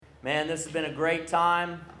Man, this has been a great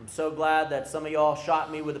time. I'm so glad that some of y'all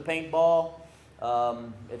shot me with a paintball.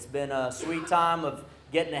 It's been a sweet time of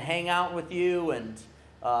getting to hang out with you and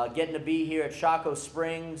getting to be here at Chaco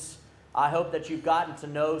Springs. I hope that you've gotten to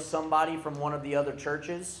know somebody from one of the other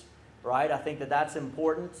churches, right? I think that that's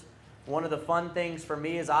important. One of the fun things for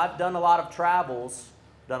me is I've done a lot of travels,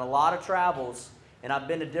 and I've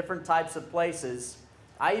been to different types of places.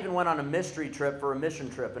 I even went on a mystery trip for a mission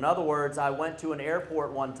trip. In other words, I went to an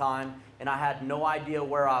airport one time and I had no idea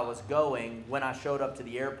where I was going when I showed up to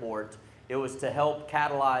the airport. It was to help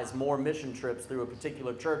catalyze more mission trips through a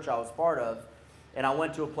particular church I was part of. And I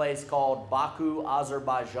went to a place called Baku,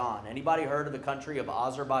 Azerbaijan. Anybody heard of the country of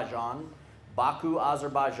Azerbaijan? Baku,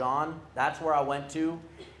 Azerbaijan. That's where I went to.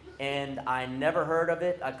 And I never heard of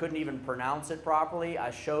it. I couldn't even pronounce it properly.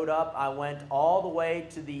 I showed up. I went all the way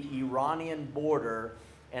to the Iranian border,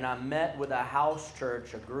 and I met with a house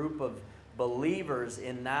church, a group of believers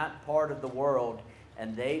in that part of the world,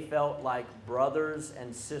 and they felt like brothers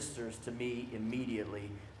and sisters to me immediately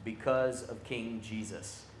because of King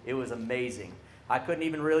Jesus. It was amazing. I couldn't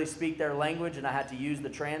even really speak their language, and I had to use the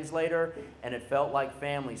translator, and it felt like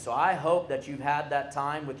family. So I hope that you've had that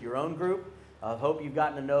time with your own group. I hope you've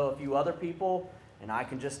gotten to know a few other people, and I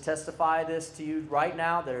can just testify this to you right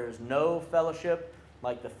now. There is no fellowship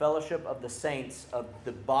like the fellowship of the saints, of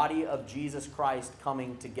the body of Jesus Christ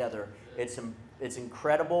coming together. It's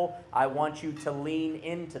incredible. I want you to lean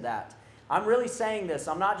into that. I'm really saying this.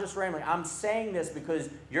 I'm not just rambling. I'm saying this because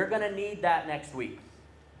you're going to need that next week.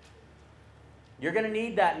 You're going to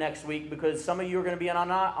need that next week because some of you are going to be on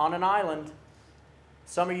an island.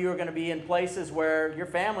 Some of you are going to be in places where your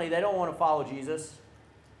family, they don't want to follow Jesus.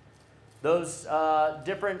 Those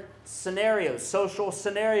different scenarios, social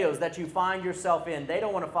scenarios that you find yourself in, they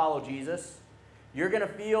don't want to follow Jesus. You're going to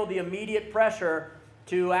feel the immediate pressure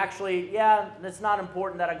to actually, it's not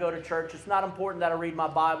important that I go to church. It's not important that I read my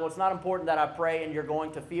Bible. It's not important that I pray, and you're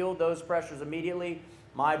going to feel those pressures immediately.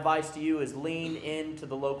 My advice to you is lean into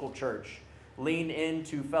the local church. Lean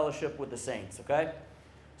into fellowship with the saints, okay?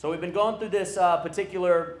 So we've been going through this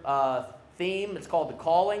particular theme. It's called the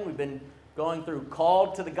calling. We've been going through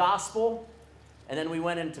called to the gospel, and then we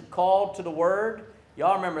went into called to the word.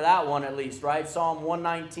 Y'all remember that one at least, right? Psalm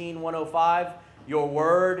 119, 105. Your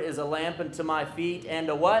word is a lamp unto my feet and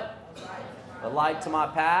a what? A light to my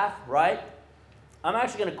path, right? I'm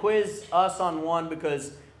actually going to quiz us on one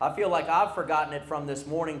because I feel like I've forgotten it from this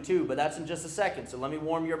morning too, but that's in just a second. So let me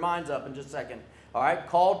warm your minds up in just a second. All right,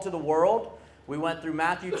 called to the world. We went through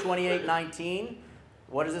Matthew 28:19.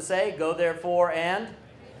 What does it say? Go therefore and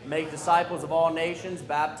make disciples of all nations,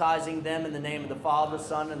 baptizing them in the name of the Father, the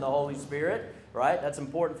Son, and the Holy Spirit. Right? That's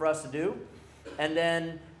important for us to do. And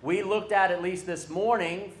then we looked at least this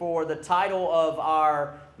morning, for the title of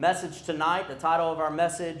our message tonight, the title of our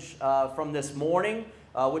message from this morning,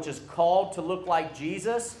 which is called to look like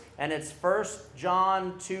Jesus. And it's 1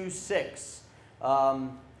 John 2:6.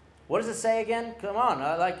 What does it say again? Come on,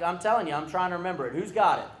 I'm telling you, I'm trying to remember it. Who's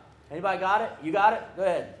got it? Anybody got it? You got it? Go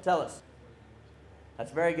ahead, tell us.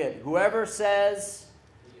 That's very good. Whoever says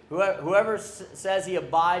he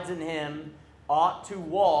abides in him ought to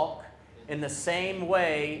walk in the same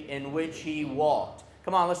way in which he walked.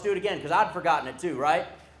 Come on, let's do it again, because I'd forgotten it too, right?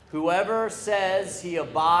 Whoever says he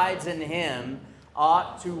abides in him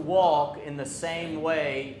ought to walk in the same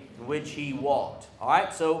way in which he walked. All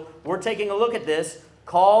right, so we're taking a look at this.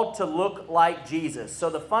 Called to look like Jesus. So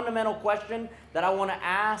the fundamental question that I want to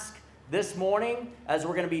ask this morning, as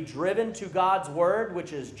we're going to be driven to God's Word,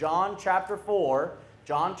 which is John chapter 4,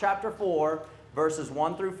 verses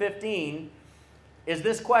 1 through 15, is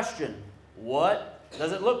this question: what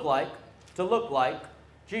does it look like to look like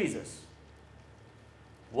Jesus?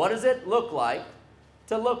 What does it look like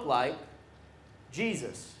to look like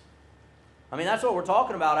Jesus? I mean, that's what we're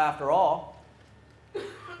talking about after all.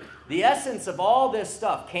 The essence of all this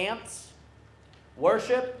stuff, camps,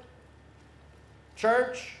 worship,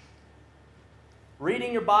 church,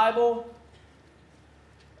 reading your Bible,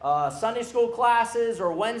 Sunday school classes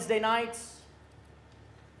or Wednesday nights,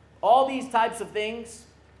 all these types of things,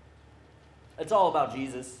 it's all about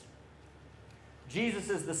Jesus. Jesus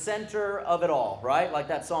is the center of it all, right? Like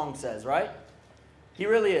that song says, right? He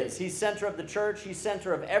really is. He's center of the church. He's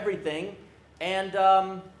center of everything.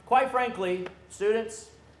 And quite frankly, students,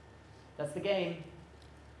 that's the game.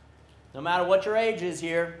 No matter what your age is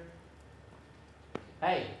here,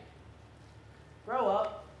 hey, grow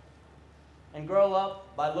up. And grow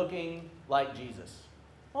up by looking like Jesus.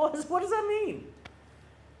 Well, what does that mean?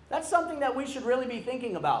 That's something that we should really be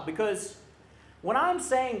thinking about, because when I'm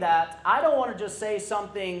saying that, I don't want to just say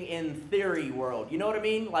something in theory world. You know what I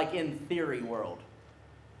mean? Like in theory world.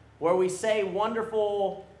 where we say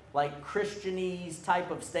wonderful, like Christianese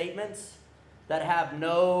type of statements that have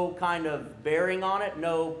no kind of bearing on it,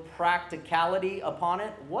 no practicality upon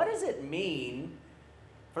it. What does it mean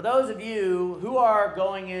for those of you who are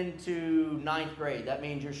going into ninth grade? That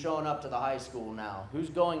means you're showing up to the high school now.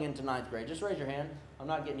 Who's going into ninth grade? Just raise your hand. I'm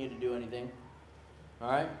not getting you to do anything.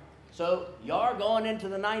 All right? So y'all are going into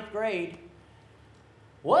the ninth grade.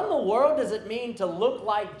 What in the world does it mean to look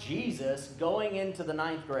like Jesus going into the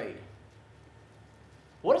ninth grade?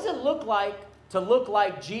 What does it look like to look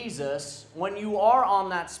like Jesus when you are on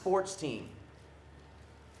that sports team?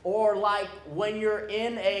 Or like when you're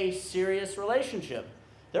in a serious relationship?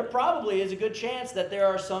 There probably is a good chance that there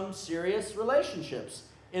are some serious relationships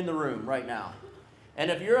in the room right now.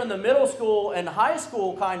 And if you're in the middle school and high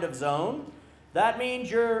school kind of zone, that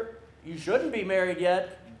means you shouldn't be married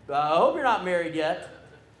yet. I hope you're not married yet.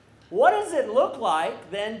 What does it look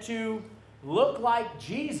like then to look like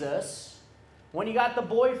Jesus when you got the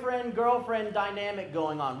boyfriend-girlfriend dynamic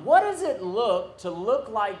going on? What does it look to look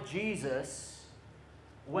like Jesus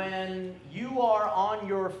when you are on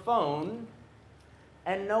your phone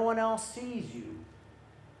and no one else sees you?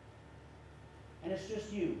 And it's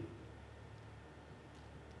just you.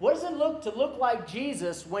 What does it look to look like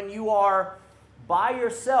Jesus when you are by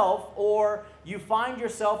yourself, or you find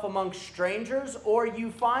yourself among strangers, or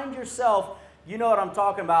you find yourself, you know what I'm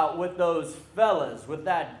talking about, with those fellas, with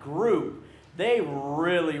that group? They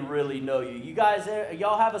really, really know you. You guys,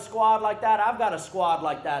 y'all have a squad like that? I've got a squad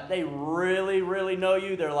like that. They really, really know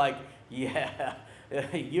you. They're like, yeah,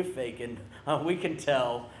 you're faking. We can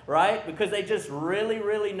tell, right? Because they just really,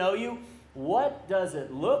 really know you. What does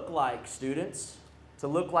it look like, students, to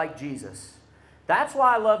look like Jesus? That's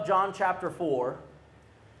why I love John chapter 4,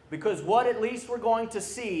 because what at least we're going to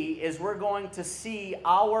see is we're going to see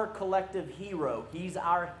our collective hero. He's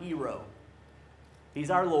our hero. He's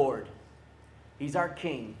our Lord. He's our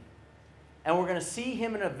King. And we're going to see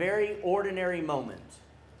him in a very ordinary moment.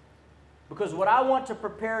 Because what I want to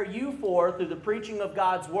prepare you for through the preaching of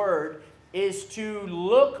God's Word is to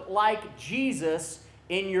look like Jesus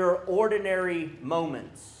in your ordinary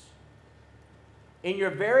moments. In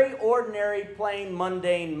your very ordinary, plain,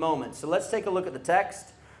 mundane moments. So let's take a look at the text.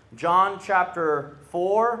 John chapter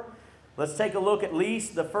 4. Let's take a look at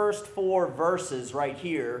least the first 4 verses right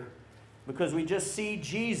here, because we just see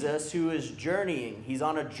Jesus who is journeying. He's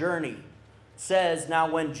on a journey. It says,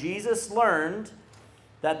 now when Jesus learned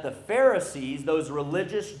that the Pharisees, those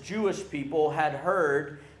religious Jewish people, had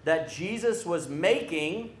heard that Jesus was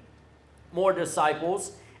making more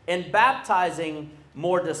disciples and baptizing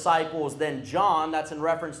more disciples than John, that's in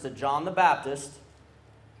reference to John the Baptist.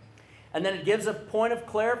 And then it gives a point of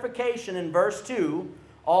clarification in verse 2.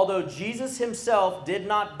 Although Jesus himself did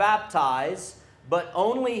not baptize, but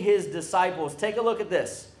only his disciples. Take a look at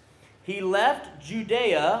this. He left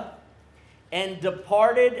Judea and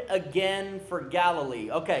departed again for Galilee.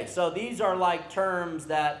 Okay, so these are like terms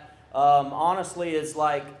that honestly is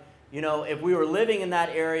like, if we were living in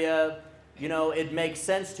that area, it makes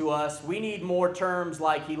sense to us. We need more terms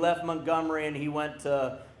like he left Montgomery and he went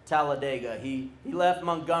to Talladega. He left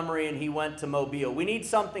Montgomery and he went to Mobile. We need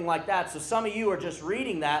something like that. So some of you are just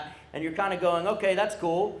reading that and you're kind of going, okay, that's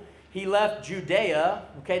cool. He left Judea.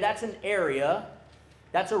 Okay, that's an area.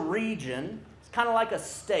 That's a region. It's kind of like a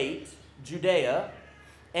state, Judea.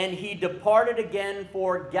 And he departed again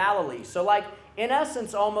for Galilee. So like, in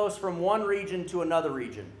essence, almost from one region to another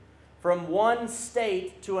region. From one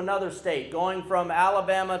state to another state, going from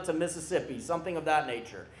Alabama to Mississippi, something of that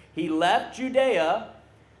nature. He left Judea.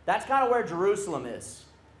 That's kind of where Jerusalem is.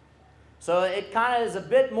 So it kind of is a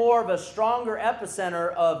bit more of a stronger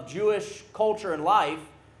epicenter of Jewish culture and life,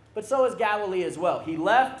 but so is Galilee as well. He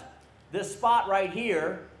left this spot right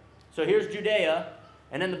here. So here's Judea,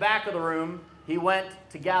 and in the back of the room, he went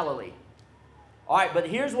to Galilee. All right, but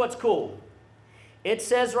here's what's cool. It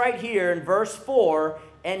says right here in verse 4,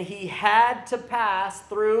 and he had to pass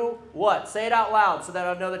through what? Say it out loud so that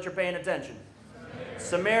I know that you're paying attention.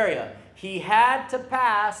 Samaria. He had to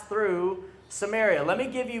pass through Samaria. Let me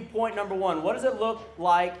give you point number 1. What does it look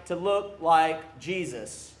like to look like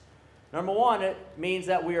Jesus? Number 1, it means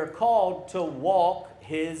that we are called to walk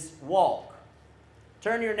his walk.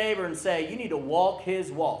 Turn to your neighbor and say, you need to walk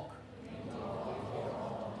his walk.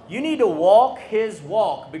 You need to walk his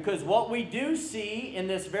walk, because what we do see in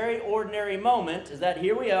this very ordinary moment is that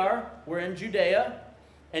here we are, we're in Judea,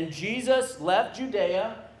 and Jesus left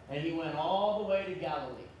Judea and he went all the way to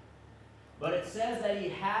Galilee. But it says that he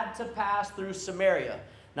had to pass through Samaria.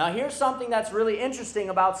 Now here's something that's really interesting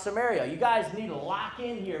about Samaria. You guys need to lock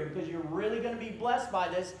in here because you're really going to be blessed by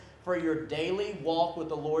this for your daily walk with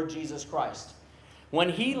the Lord Jesus Christ. When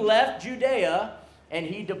he left Judea and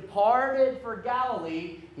he departed for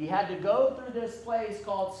Galilee, he had to go through this place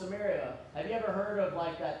called Samaria. Have you ever heard of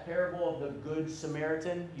like that parable of the Good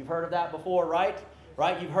Samaritan? You've heard of that before, right?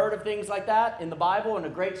 Right? You've heard of things like that in the Bible and a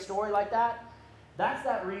great story like that? That's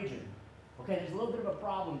that region. Okay, there's a little bit of a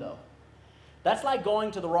problem though. That's like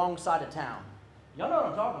going to the wrong side of town. Y'all know what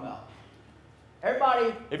I'm talking about.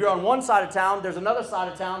 Everybody, if you're on one side of town, there's another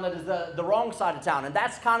side of town that is the wrong side of town. And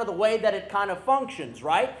that's kind of the way that it kind of functions,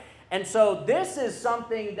 right? And so this is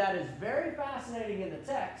something that is very fascinating in the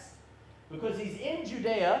text because he's in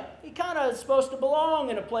Judea. He kind of is supposed to belong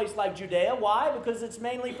in a place like Judea. Why? Because it's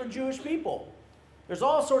mainly for Jewish people. There's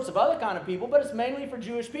all sorts of other kind of people, but it's mainly for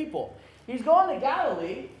Jewish people. He's going to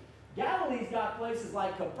Galilee. Galilee's got places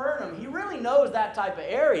like Capernaum. He really knows that type of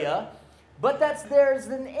area, but there's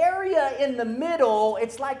an area in the middle.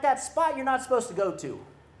 It's like that spot you're not supposed to go to.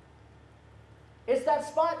 It's that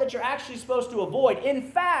spot that you're actually supposed to avoid. In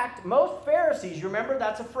fact, most Pharisees, you remember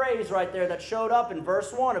that's a phrase right there that showed up in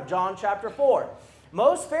verse 1 of John chapter 4.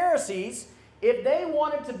 Most Pharisees, if they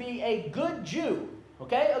wanted to be a good Jew,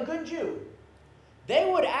 okay, a good Jew, they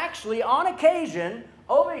would actually, on occasion,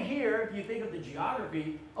 over here, if you think of the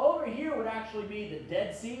geography, over here would actually be the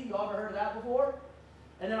Dead Sea. You ever heard of that before?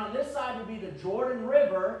 And then on this side would be the Jordan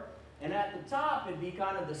River, and at the top it'd be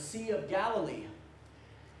kind of the Sea of Galilee.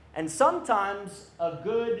 And sometimes a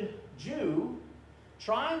good Jew,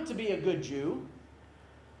 trying to be a good Jew,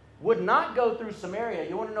 would not go through Samaria.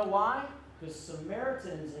 You want to know why? Because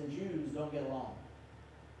Samaritans and Jews don't get along.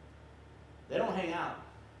 They don't hang out.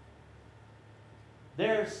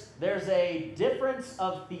 There's a difference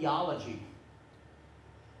of theology.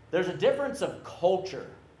 There's a difference of culture.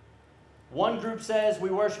 One group says we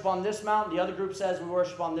worship on this mountain. The other group says we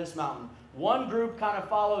worship on this mountain. One group kind of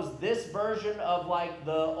follows this version of like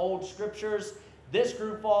the old scriptures. This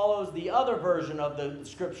group follows the other version of the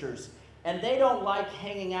scriptures. And they don't like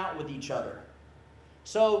hanging out with each other.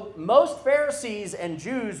 So most Pharisees and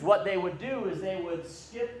Jews, what they would do is they would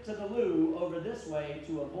skip to the loo over this way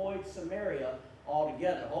to avoid Samaria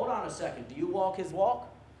altogether. Hold on a second. Do you walk his walk?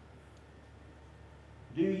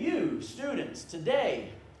 Do you, students, today,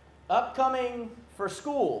 upcoming for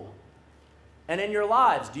school, and in your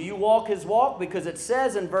lives, do you walk his walk? Because it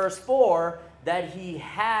says in verse 4 that he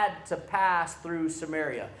had to pass through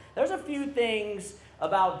Samaria. There's a few things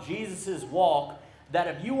about Jesus' walk that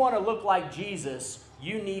if you want to look like Jesus,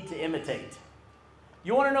 you need to imitate.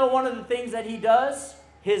 You want to know one of the things that he does?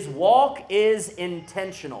 His walk is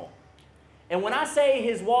intentional. And when I say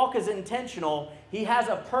his walk is intentional, he has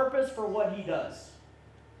a purpose for what he does.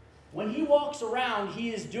 When he walks around,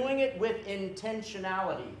 he is doing it with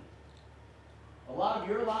intentionality. A lot of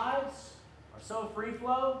your lives are so free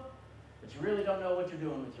flow that you really don't know what you're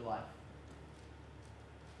doing with your life.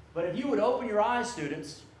 But if you would open your eyes,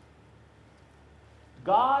 students,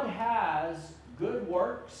 God has good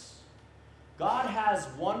works. God has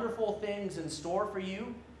wonderful things in store for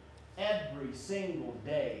you every single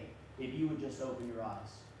day if you would just open your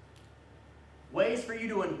eyes. Ways for you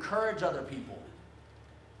to encourage other people.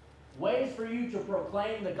 Ways for you to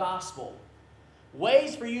proclaim the gospel.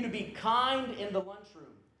 Ways for you to be kind in the lunchroom.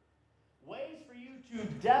 Ways for you to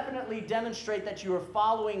definitely demonstrate that you are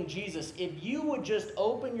following Jesus. If you would just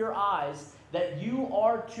open your eyes that you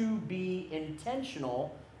are to be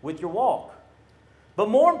intentional with your walk. But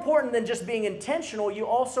more important than just being intentional, you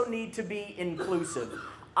also need to be inclusive.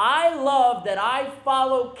 I love that I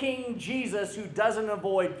follow King Jesus who doesn't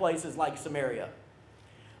avoid places like Samaria.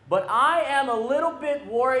 But I am a little bit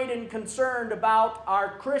worried and concerned about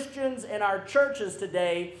our Christians and our churches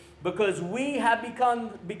today because we have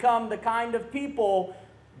become the kind of people,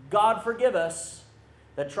 God forgive us,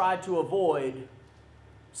 that tried to avoid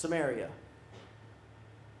Samaria.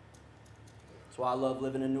 That's why I love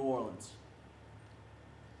living in New Orleans.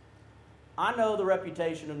 I know the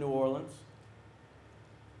reputation of New Orleans.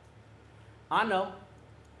 I know.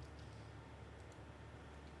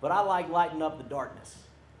 But I like lighting up the darkness.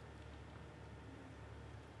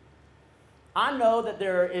 I know that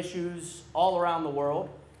there are issues all around the world.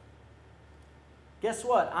 Guess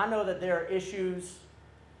what? I know that there are issues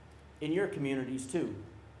in your communities too.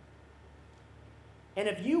 And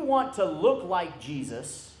if you want to look like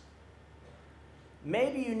Jesus,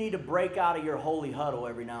 maybe you need to break out of your holy huddle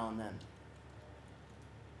every now and then.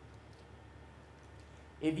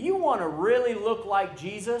 If you want to really look like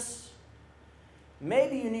Jesus,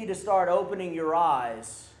 maybe you need to start opening your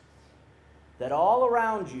eyes that all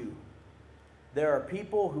around you, there are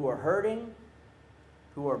people who are hurting,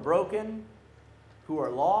 who are broken, who are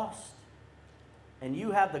lost, and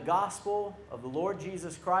you have the gospel of the Lord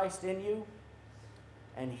Jesus Christ in you,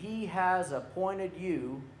 and He has appointed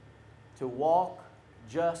you to walk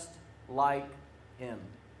just like Him.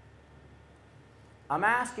 I'm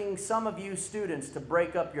asking some of you students to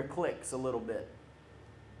break up your cliques a little bit.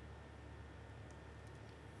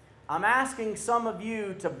 I'm asking some of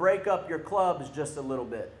you to break up your clubs just a little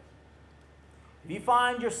bit. If you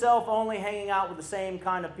find yourself only hanging out with the same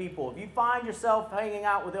kind of people, if you find yourself hanging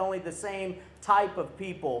out with only the same type of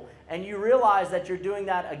people, and you realize that you're doing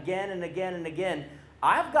that again and again and again,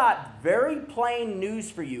 I've got very plain news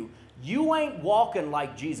for you. You ain't walking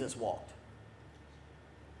like Jesus walked.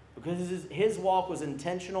 Because his walk was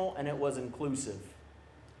intentional and it was inclusive.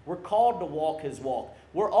 We're called to walk His walk.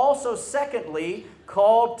 We're also, secondly,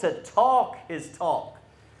 called to talk His talk.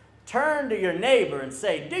 Turn to your neighbor and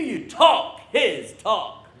say, do you talk His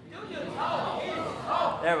talk? Do you talk His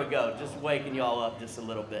talk? There we go. Just waking y'all up just a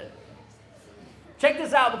little bit. Check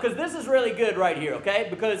this out, because this is really good right here, okay?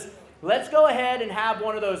 Because let's go ahead and have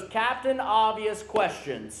one of those Captain Obvious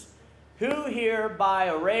questions. Who here, by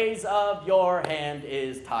a raise of your hand,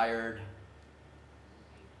 is tired?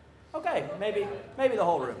 Okay, maybe the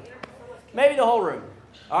whole room. Maybe the whole room.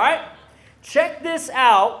 All right? Check this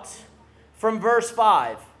out from verse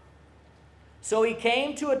 5. So he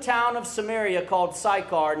came to a town of Samaria called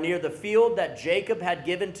Sychar, near the field that Jacob had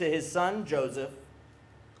given to his son Joseph.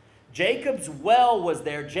 Jacob's well was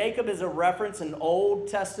there. Jacob is a reference, an Old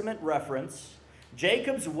Testament reference.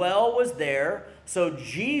 Jacob's well was there. So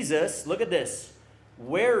Jesus, look at this,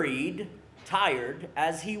 wearied, tired,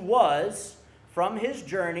 as he was from his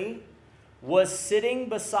journey, was sitting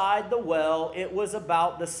beside the well. It was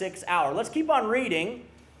about the 6th hour. Let's keep on reading.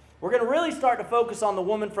 We're going to really start to focus on the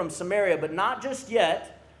woman from Samaria, but not just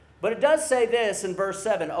yet. But it does say this in verse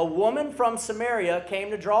 7. A woman from Samaria came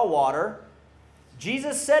to draw water.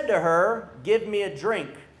 Jesus said to her, give me a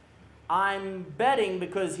drink. I'm betting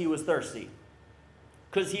because he was thirsty,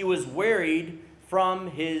 because he was wearied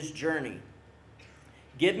from his journey.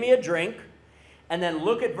 Give me a drink. And then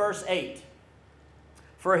look at verse 8.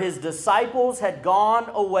 For his disciples had gone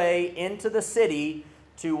away into the city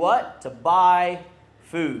to what? To buy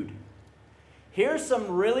food. Here's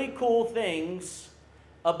some really cool things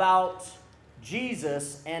about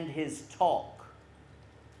Jesus and his talk.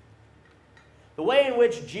 The way in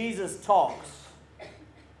which Jesus talks.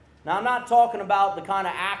 Now, I'm not talking about the kind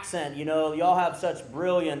of accent, y'all have such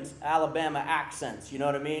brilliant Alabama accents, you know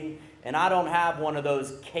what I mean? And I don't have one of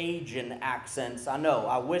those Cajun accents. I know,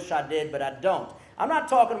 I wish I did, but I don't. I'm not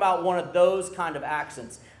talking about one of those kind of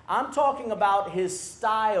accents. I'm talking about his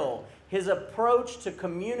style, his approach to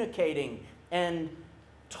communicating and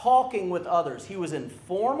talking with others. He was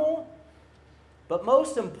informal, but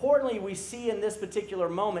most importantly, we see in this particular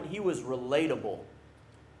moment, he was relatable.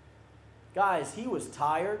 Guys, he was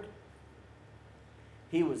tired,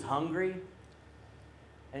 he was hungry,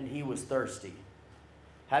 and he was thirsty.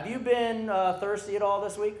 Have you been thirsty at all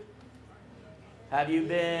this week? Have you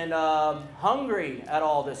been hungry at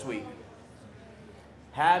all this week?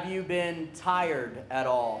 Have you been tired at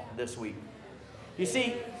all this week? You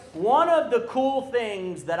see, one of the cool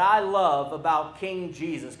things that I love about King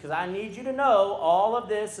Jesus, because I need you to know all of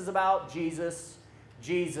this is about Jesus,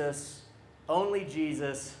 only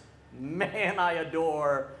Jesus. Man, I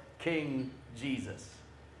adore King Jesus.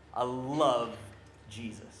 I love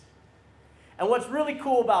Jesus. And what's really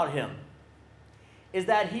cool about him is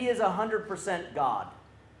that he is 100% God.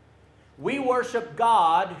 We worship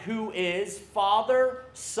God who is Father,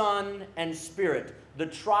 Son, and Spirit, the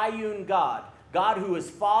triune God. God who is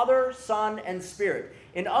Father, Son, and Spirit.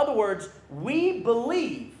 In other words, we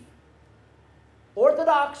believe,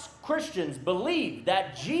 Orthodox Christians believe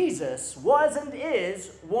that Jesus was and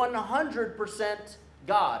is 100%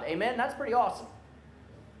 God. Amen? That's pretty awesome.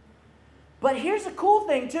 But here's a cool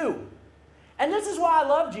thing too. And this is why I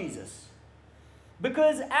love Jesus.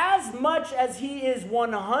 Because as much as he is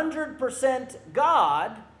 100%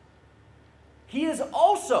 God, he is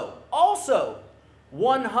also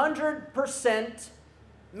 100%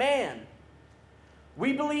 man.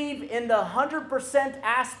 We believe in the 100%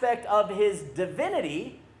 aspect of his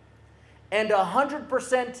divinity and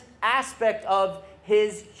 100% aspect of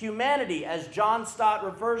his humanity, as John Stott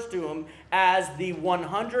refers to him as the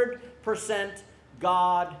 100%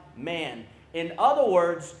 God-man. In other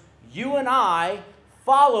words, you and I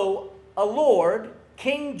follow a Lord,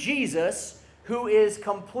 King Jesus, who is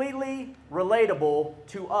completely relatable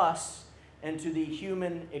to us and to the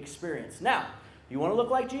human experience. Now, you want to look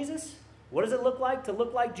like Jesus? What does it look like to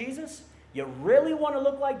look like Jesus? You really want to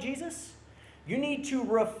look like Jesus? You need to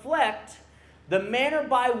reflect the manner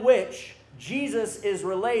by which Jesus is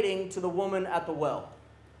relating to the woman at the well.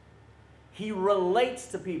 He relates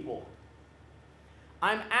to people.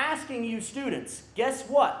 I'm asking you students, guess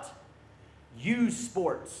what? Use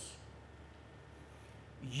sports.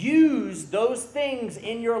 Use those things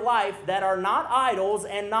in your life that are not idols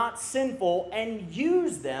and not sinful, and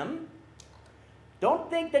use them. Don't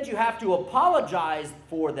think that you have to apologize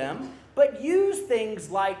for them, but use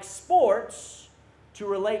things like sports to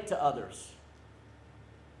relate to others.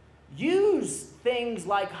 Use things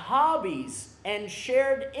like hobbies and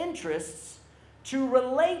shared interests to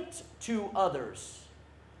relate to others.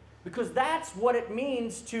 Because that's what it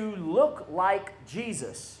means to look like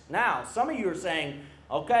Jesus. Now, some of you are saying,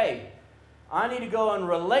 okay, I need to go and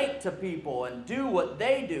relate to people and do what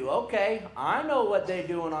they do. Okay, I know what they're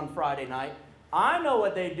doing on Friday night. I know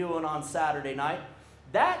what they're doing on Saturday night.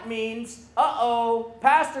 That means,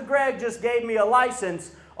 Pastor Greg just gave me a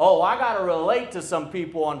license. Oh, I got to relate to some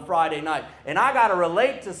people on Friday night. And I got to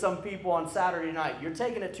relate to some people on Saturday night. You're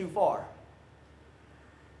taking it too far.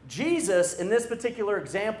 Jesus, in this particular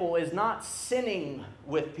example, is not sinning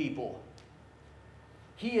with people.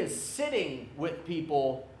 He is sitting with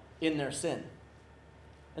people in their sin.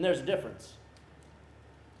 And there's a difference.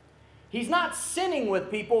 He's not sinning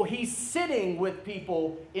with people, he's sitting with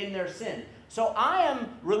people in their sin. So I am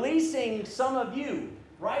releasing some of you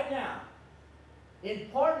right now in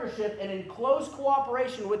partnership and in close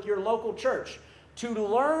cooperation with your local church to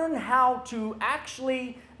learn how to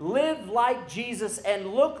actually live like Jesus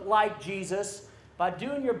and look like Jesus by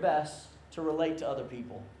doing your best to relate to other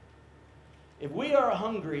people. If we are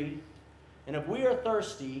hungry, and if we are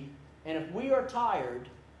thirsty, and if we are tired,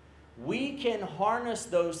 we can harness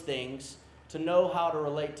those things to know how to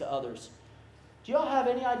relate to others. Do y'all have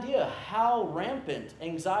any idea how rampant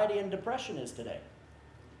anxiety and depression is today?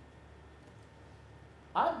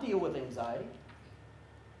 I deal with anxiety.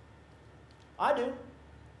 I do.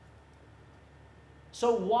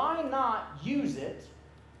 So why not use it,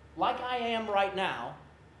 like I am right now,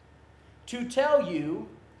 to tell you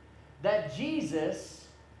that Jesus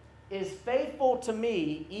is faithful to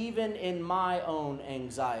me even in my own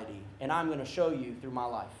anxiety, and I'm going to show you through my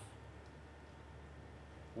life.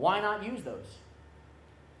 Why not use those?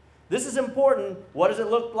 This is important. What does it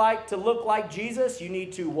look like to look like Jesus? You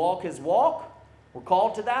need to walk his walk. We're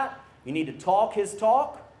called to that. You need to talk his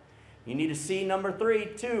talk. You need to see number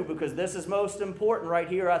 3 too, because this is most important right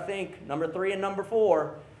here, I think. Number 3 and number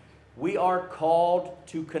 4. We are called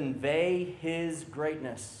to convey his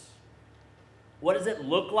greatness. What does it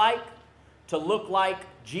look like to look like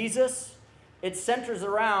Jesus? It centers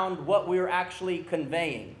around what we're actually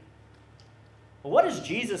conveying. Well, what is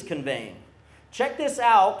Jesus conveying? Check this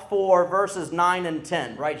out for verses 9 and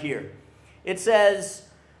 10 right here. It says,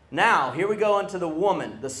 now, here we go into the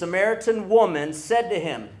woman. The Samaritan woman said to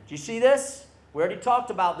him, do you see this? We already talked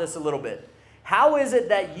about this a little bit. How is it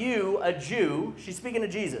that you, a Jew, she's speaking to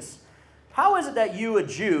Jesus, how is it that you, a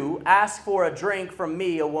Jew, ask for a drink from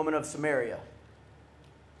me, a woman of Samaria?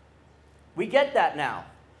 We get that now.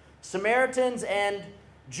 Samaritans and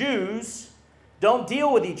Jews don't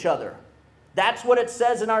deal with each other. That's what it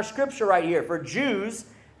says in our scripture right here. For Jews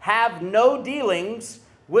have no dealings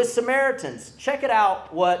with Samaritans. Check it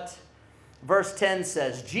out what verse 10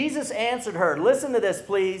 says. Jesus answered her. Listen to this,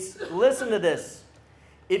 please. Listen to this.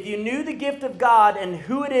 If you knew the gift of God and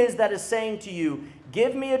who it is that is saying to you,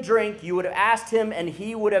 give me a drink, you would have asked him and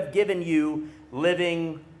he would have given you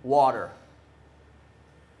living water.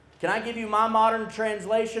 Can I give you my modern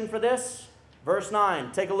translation for this? Verse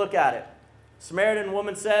 9, take a look at it. Samaritan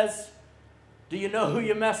woman says, do you know who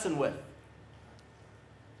you're messing with?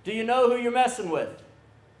 Do you know who you're messing with?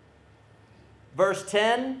 Verse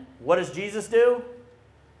 10, what does Jesus do?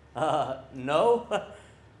 No.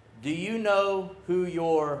 Do you know who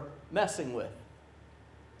you're messing with?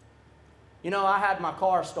 You know, I had my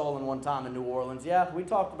car stolen one time in New Orleans. Yeah, we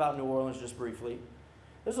talked about New Orleans just briefly.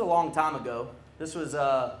 This was a long time ago. This was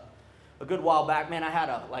a good while back. Man, I had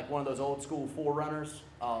one of those old school 4Runners.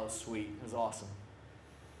 Oh, sweet. It was awesome.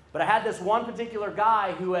 But I had this one particular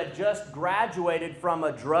guy who had just graduated from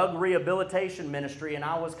a drug rehabilitation ministry, and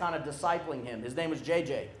I was kind of discipling him. His name was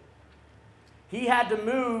JJ. He had to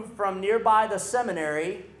move from nearby the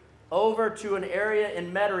seminary over to an area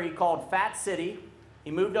in Metairie called Fat City.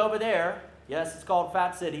 He moved over there. Yes, it's called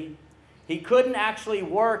Fat City. He couldn't actually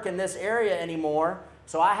work in this area anymore,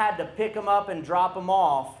 so I had to pick him up and drop him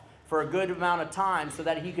off for a good amount of time so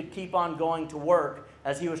that he could keep on going to work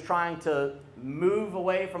as he was trying to move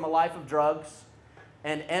away from a life of drugs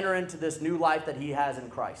and enter into this new life that he has in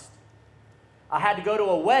Christ. I had to go to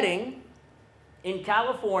a wedding in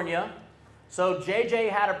California, so JJ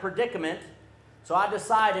had a predicament. So I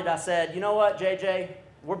said, you know what, JJ,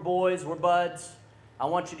 we're boys, we're buds. I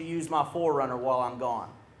want you to use my 4Runner while I'm gone.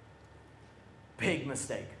 Big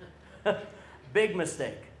mistake. Big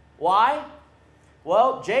mistake. Why?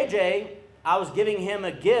 Well, JJ, I was giving him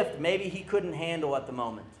a gift maybe he couldn't handle at the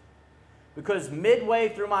moment. Because midway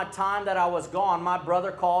through my time that I was gone, my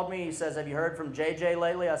brother called me. He says, have you heard from JJ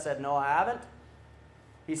lately? I said, no, I haven't.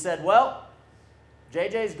 He said, well,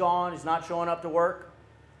 JJ's gone. He's not showing up to work.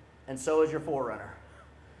 And so is your forerunner.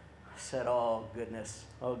 I said, oh, goodness.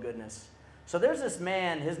 Oh, goodness. So there's this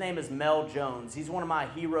man. His name is Mel Jones. He's one of my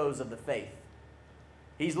heroes of the faith.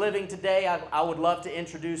 He's living today. I would love to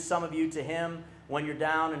introduce some of you to him when you're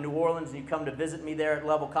down in New Orleans and you come to visit me there at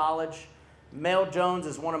Level College. Mel Jones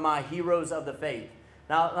is one of my heroes of the faith.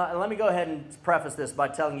 Now, let me go ahead and preface this by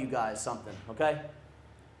telling you guys something, okay?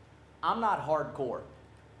 I'm not hardcore.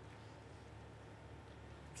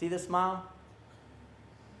 See this smile?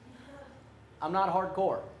 I'm not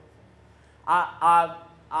hardcore. I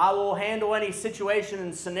will handle any situation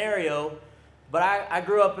and scenario, but I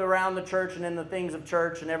grew up around the church and in the things of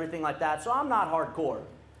church and everything like that, so I'm not hardcore.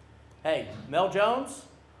 Hey, Mel Jones?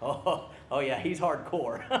 Oh yeah, he's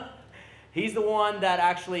hardcore. He's the one that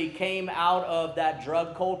actually came out of that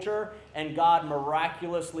drug culture and God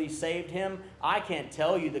miraculously saved him. I can't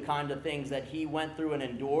tell you the kind of things that he went through and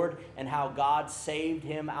endured and how God saved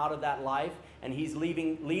him out of that life. And he's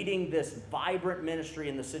leading this vibrant ministry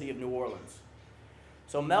in the city of New Orleans.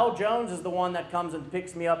 So Mel Jones is the one that comes and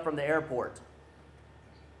picks me up from the airport.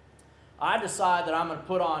 I decide that I'm going to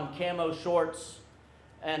put on camo shorts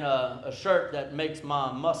and a shirt that makes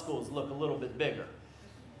my muscles look a little bit bigger.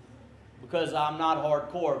 Because I'm not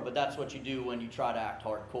hardcore, but that's what you do when you try to act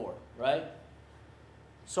hardcore, right?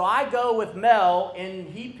 So I go with Mel, and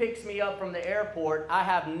he picks me up from the airport. I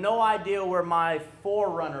have no idea where my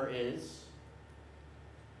forerunner is.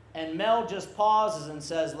 And Mel just pauses and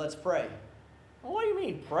says, let's pray. Well, what do you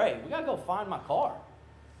mean pray? We got to go find my car.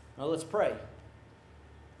 No, let's pray.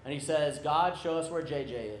 And he says, God, show us where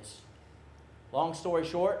JJ is. Long story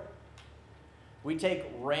short, we take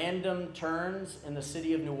random turns in the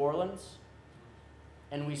city of New Orleans,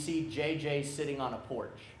 and we see JJ sitting on a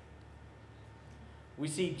porch. We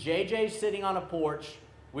see JJ sitting on a porch.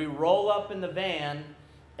 We roll up in the van,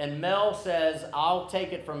 and Mel says, I'll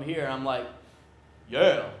take it from here. I'm like,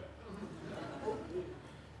 yeah.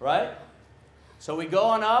 Right? So we go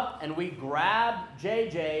on up, and we grab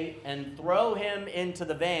JJ and throw him into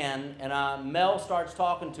the van, and Mel starts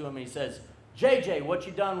talking to him, and he says, JJ, what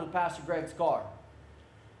you done with Pastor Greg's car?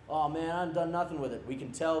 Oh, man, I haven't done nothing with it. We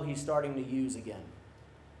can tell he's starting to use again.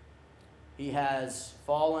 He has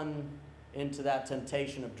fallen into that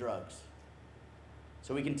temptation of drugs.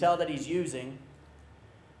 So we can tell that he's using.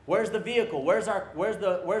 Where's the vehicle? Where's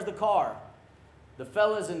the car? The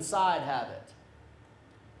fellas inside have it.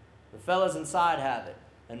 The fellas inside have it.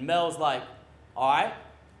 And Mel's like, all right,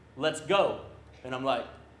 let's go. And I'm like,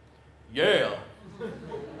 yeah.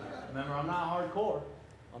 Remember, I'm not hardcore.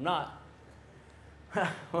 I'm not.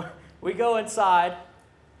 We go inside,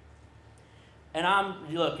 and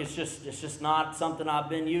look, it's just not something I've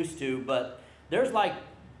been used to, but there's like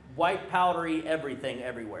white powdery everything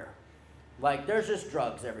everywhere. Like there's just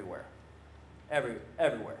drugs everywhere.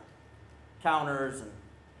 Everywhere. Counters and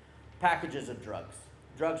packages of drugs.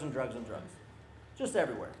 Drugs and drugs and drugs. Just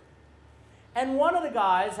everywhere. And one of the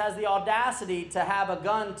guys has the audacity to have a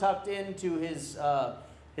gun tucked into his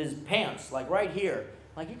pants, like right here.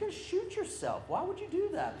 Like, you're going to shoot yourself. Why would you do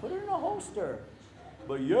that? Put it in a holster.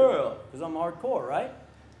 But yeah, because I'm hardcore, right?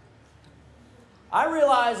 I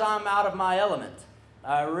realize I'm out of my element.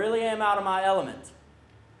 I really am out of my element.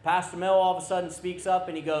 Pastor Mel all of a sudden speaks up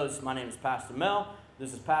and he goes, my name is Pastor Mel.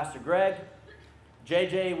 This is Pastor Greg.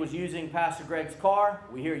 JJ was using Pastor Greg's car.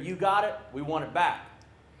 We hear you got it. We want it back.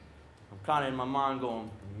 I'm kind of in my mind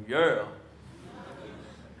going, yeah.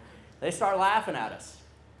 They start laughing at us.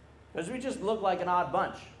 Because we just look like an odd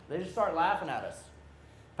bunch. They just start laughing at us.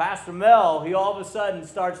 Pastor Mel, he all of a sudden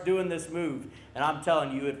starts doing this move. And I'm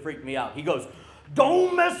telling you, it freaked me out. He goes,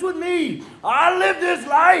 don't mess with me. I live this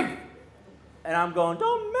life. And I'm going,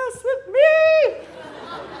 don't mess with me.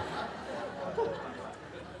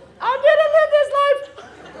 I didn't live this life.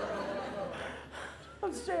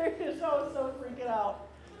 I'm serious. I was so freaking out.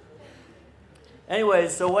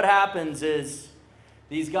 Anyways, so what happens is,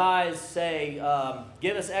 these guys say,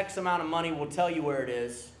 give us X amount of money, we'll tell you where it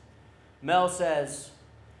is. Mel says,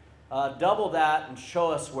 double that and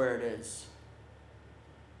show us where it is.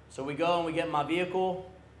 So we go and we get my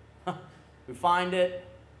vehicle. We find it.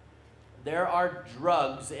 There are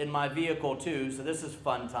drugs in my vehicle too, so this is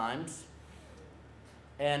fun times.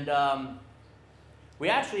 And we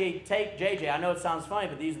actually take JJ. I know it sounds funny,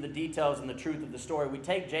 but these are the details and the truth of the story. We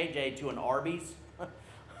take JJ to an Arby's.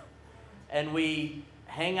 And we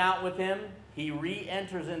hang out with him. He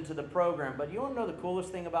re-enters into the program. But you want to know the coolest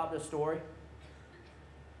thing about this story?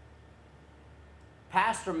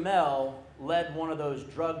 Pastor Mel led one of those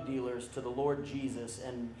drug dealers to the Lord Jesus,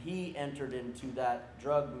 and he entered into that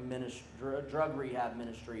drug rehab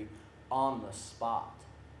ministry on the spot.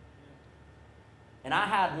 And I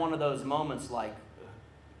had one of those moments like,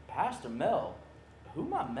 Pastor Mel, who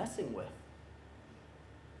am I messing with?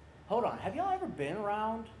 Hold on, have y'all ever been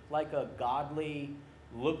around like a godly,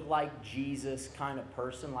 look like Jesus kind of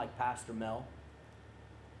person like Pastor Mel?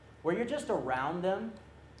 Where you're just around them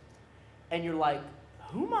and you're like,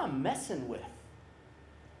 who am I messing with?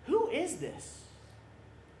 Who is this?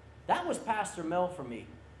 That was Pastor Mel for me.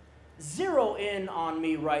 Zero in on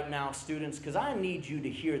me right now, students, because I need you to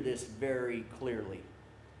hear this very clearly.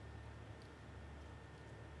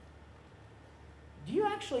 Do you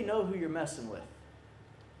actually know who you're messing with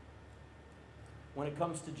when it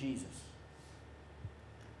comes to Jesus?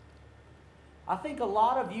 I think a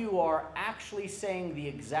lot of you are actually saying the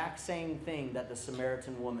exact same thing that the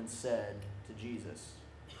Samaritan woman said to Jesus.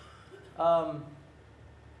 Why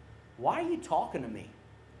are you talking to me?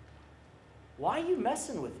 Why are you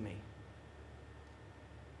messing with me?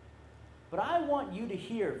 But I want you to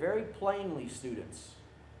hear very plainly, students,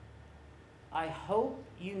 I hope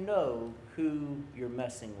you know who you're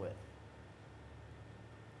messing with.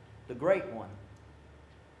 The Great One.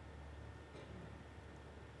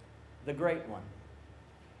 The Great One.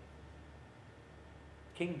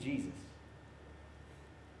 King Jesus.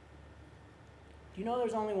 Do you know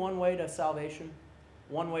there's only one way to salvation?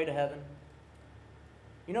 One way to heaven?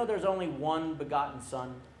 You know there's only one begotten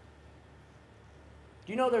Son?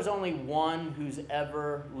 Do you know there's only one who's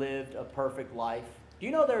ever lived a perfect life? Do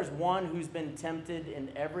you know there's one who's been tempted in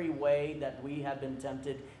every way that we have been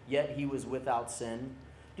tempted, yet he was without sin?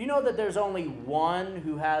 Do you know that there's only one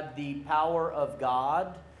who had the power of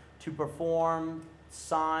God to perform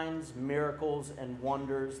signs, miracles, and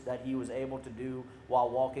wonders that he was able to do while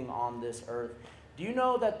walking on this earth? Do you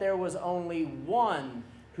know that there was only one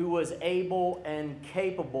who was able and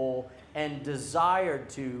capable and desired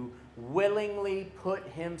to willingly put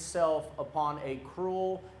himself upon a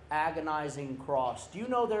cruel, agonizing cross? Do you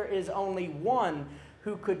know there is only one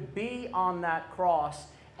who could be on that cross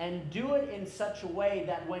and do it in such a way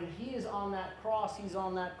that when he is on that cross, he's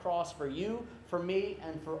on that cross for you, for me,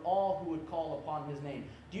 and for all who would call upon his name?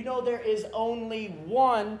 Do you know there is only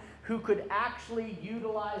one who could actually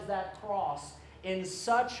utilize that cross in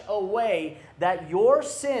such a way that your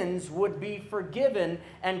sins would be forgiven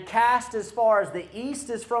and cast as far as the east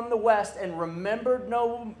is from the west and remembered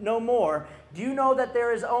no more? Do you know that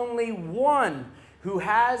there is only one who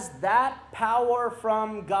has that power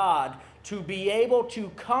from God to be able to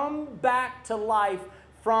come back to life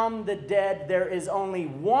from the dead? There is only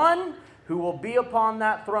one who will be upon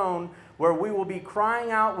that throne where we will be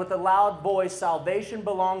crying out with a loud voice, salvation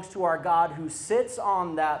belongs to our God who sits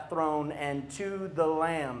on that throne and to the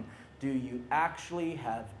Lamb. Do you actually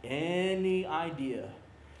have any idea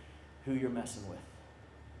who you're messing with?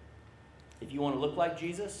 If you want to look like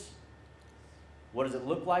Jesus, what does it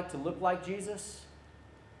look like to look like Jesus?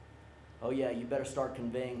 Oh yeah, you better start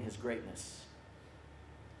conveying his greatness.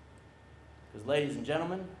 Because ladies and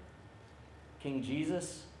gentlemen, King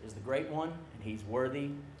Jesus is the great one, and he's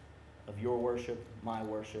worthy of your worship, my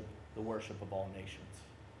worship, the worship of all nations.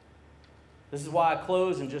 This is why I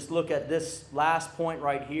close and just look at this last point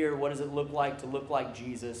right here. What does it look like to look like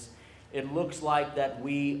Jesus? It looks like that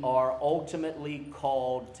we are ultimately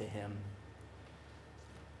called to him.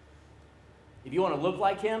 If you want to look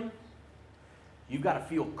like him, you've got to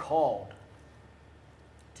feel called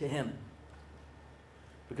to him.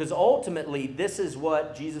 Because ultimately, this is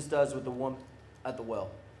what Jesus does with the woman at the well.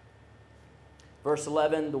 Verse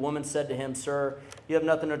 11, the woman said to him, Sir, you have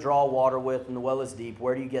nothing to draw water with, and the well is deep.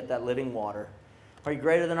 Where do you get that living water? Are you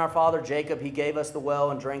greater than our father Jacob? He gave us the well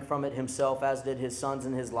and drank from it himself, as did his sons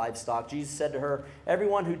and his livestock. Jesus said to her,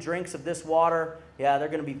 everyone who drinks of this water, they're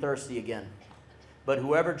going to be thirsty again. But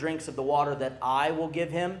whoever drinks of the water that I will give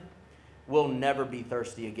him will never be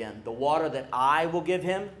thirsty again. The water that I will give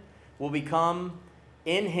him will become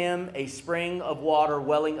in him a spring of water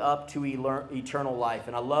welling up to eternal life.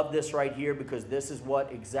 And I love this right here because this is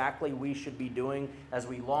what exactly we should be doing as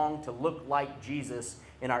we long to look like Jesus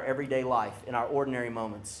in our everyday life, in our ordinary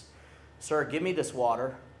moments. Sir, give me this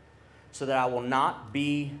water so that I will not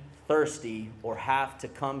be thirsty or have to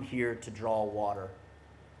come here to draw water.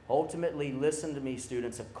 Ultimately, listen to me,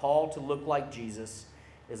 students, a call to look like Jesus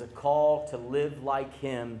is a call to live like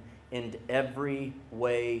him in every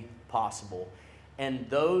way possible. And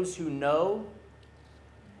those who know,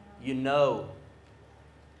 you know.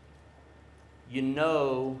 you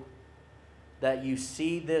know that you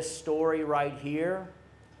see this story right here,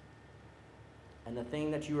 and the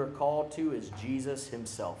thing that you are called to is Jesus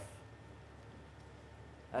himself.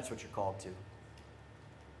 That's what you're called to.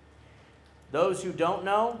 Those who don't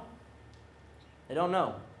know, they don't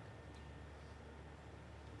know.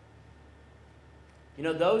 You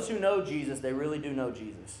know, those who know Jesus, they really do know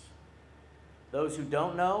Jesus. Those who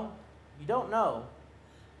don't know, you don't know.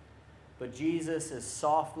 But Jesus is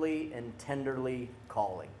softly and tenderly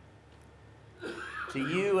calling to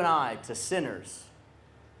you and I, to sinners,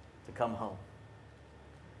 to come home.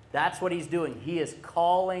 That's what he's doing. He is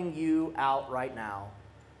calling you out right now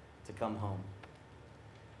to come home.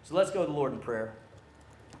 So let's go to the Lord in prayer.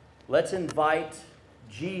 Let's invite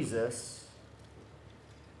Jesus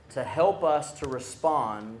to help us to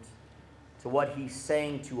respond to what he's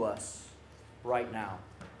saying to us right now.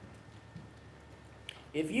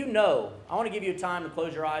 If you know, I want to give you time to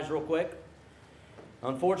close your eyes real quick.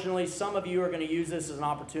 Unfortunately, some of you are going to use this as an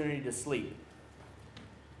opportunity to sleep.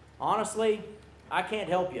 Honestly, I can't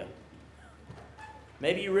help you.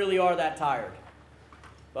 Maybe you really are that tired.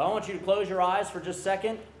 But I want you to close your eyes for just a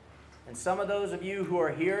second. And some of those of you who are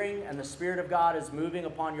hearing and the Spirit of God is moving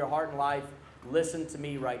upon your heart and life, listen to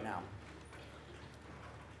me right now.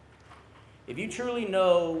 If you truly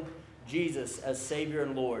know Jesus as Savior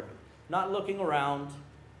and Lord, not looking around,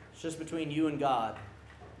 it's just between you and God,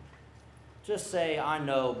 just say, I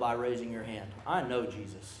know, by raising your hand. I know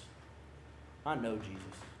Jesus. I know Jesus.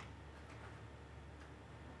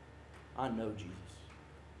 I know Jesus.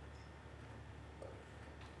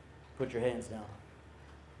 Put your hands down.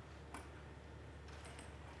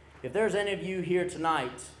 If there's any of you here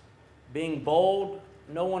tonight being bold,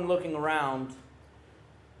 no one looking around,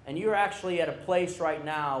 and you're actually at a place right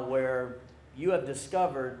now where you have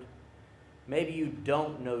discovered maybe you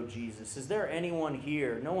don't know Jesus. Is there anyone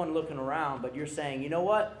here, no one looking around, but you're saying, you know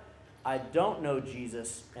what? I don't know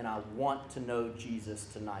Jesus, and I want to know Jesus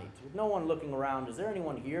tonight. With no one looking around, is there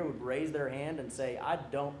anyone here who would raise their hand and say, I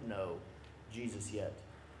don't know Jesus yet,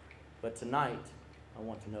 but tonight I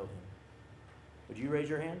want to know him? Would you raise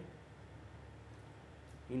your hand?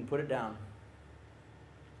 You can put it down.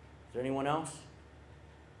 Is there anyone else?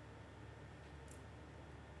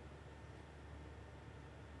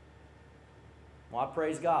 Well, I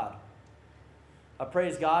praise God. I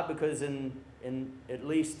praise God because in at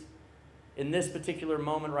least in this particular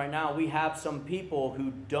moment right now, we have some people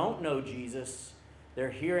who don't know Jesus.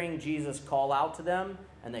 They're hearing Jesus call out to them,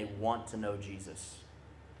 and they want to know Jesus.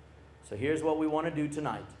 So here's what we want to do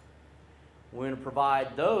tonight. We're going to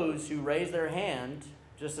provide those who raised their hand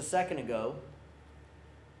just a second ago,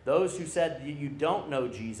 those who said you don't know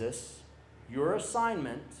Jesus, your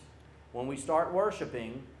assignment when we start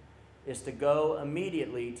worshiping is to go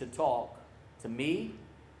immediately to talk to me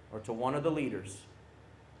or to one of the leaders.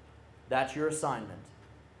 That's your assignment.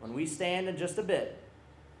 When we stand in just a bit,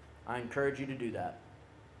 I encourage you to do that.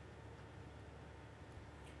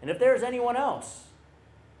 And if there's anyone else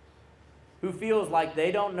who feels like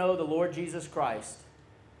they don't know the Lord Jesus Christ,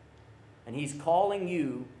 and he's calling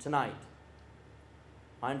you tonight,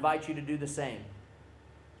 I invite you to do the same.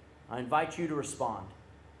 I invite you to respond.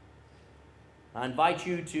 I invite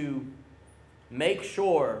you to make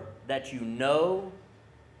sure that you know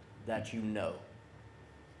that you know.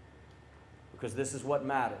 Because this is what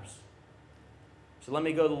matters. So let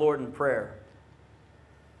me go to the Lord in prayer.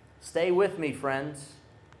 Stay with me, friends.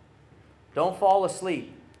 Don't fall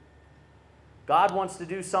asleep. God wants to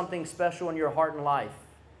do something special in your heart and life.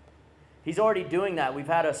 He's already doing that. We've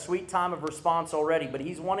had a sweet time of response already, but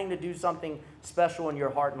he's wanting to do something special in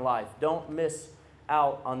your heart and life. Don't miss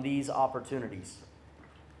out on these opportunities.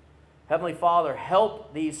 Heavenly Father,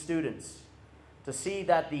 help these students to see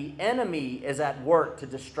that the enemy is at work to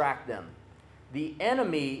distract them. The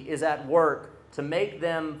enemy is at work to make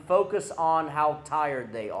them focus on how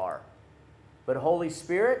tired they are. But Holy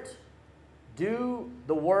Spirit, do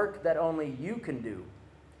the work that only you can do.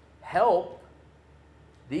 Help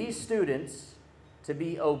these students to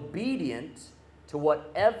be obedient to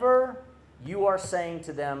whatever you are saying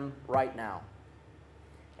to them right now.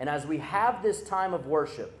 And as we have this time of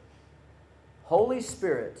worship, Holy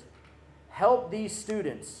Spirit, help these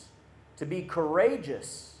students to be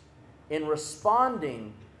courageous in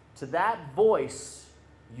responding to that voice,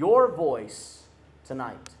 your voice,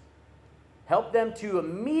 tonight. Help them to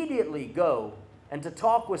immediately go and to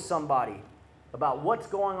talk with somebody about what's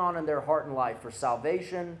going on in their heart and life for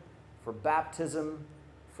salvation, for baptism,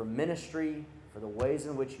 for ministry, for the ways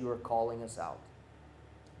in which you are calling us out.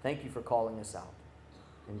 Thank you for calling us out.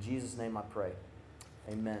 In Jesus' name I pray.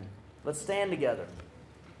 Amen. Let's stand together.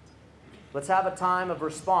 Let's have a time of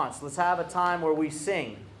response. Let's have a time where we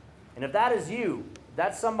sing. And if that is you,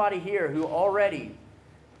 that's somebody here who already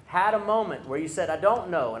had a moment where you said, I don't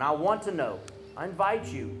know and I want to know, I invite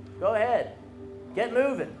you. Go ahead. Get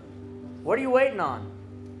moving. What are you waiting on?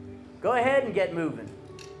 Go ahead and get moving.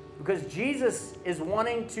 Because Jesus is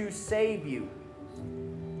wanting to save you.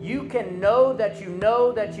 You can know that you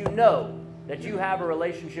know that you know that you have a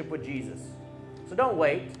relationship with Jesus. So don't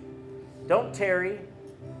wait. Don't tarry.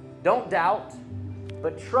 Don't doubt.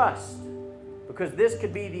 But trust. Because this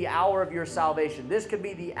could be the hour of your salvation. This could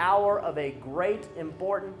be the hour of a great,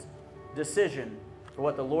 important decision for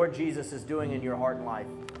what the Lord Jesus is doing in your heart and life.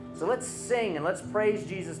 So let's sing and let's praise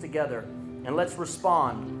Jesus together. And let's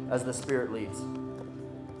respond as the Spirit leads.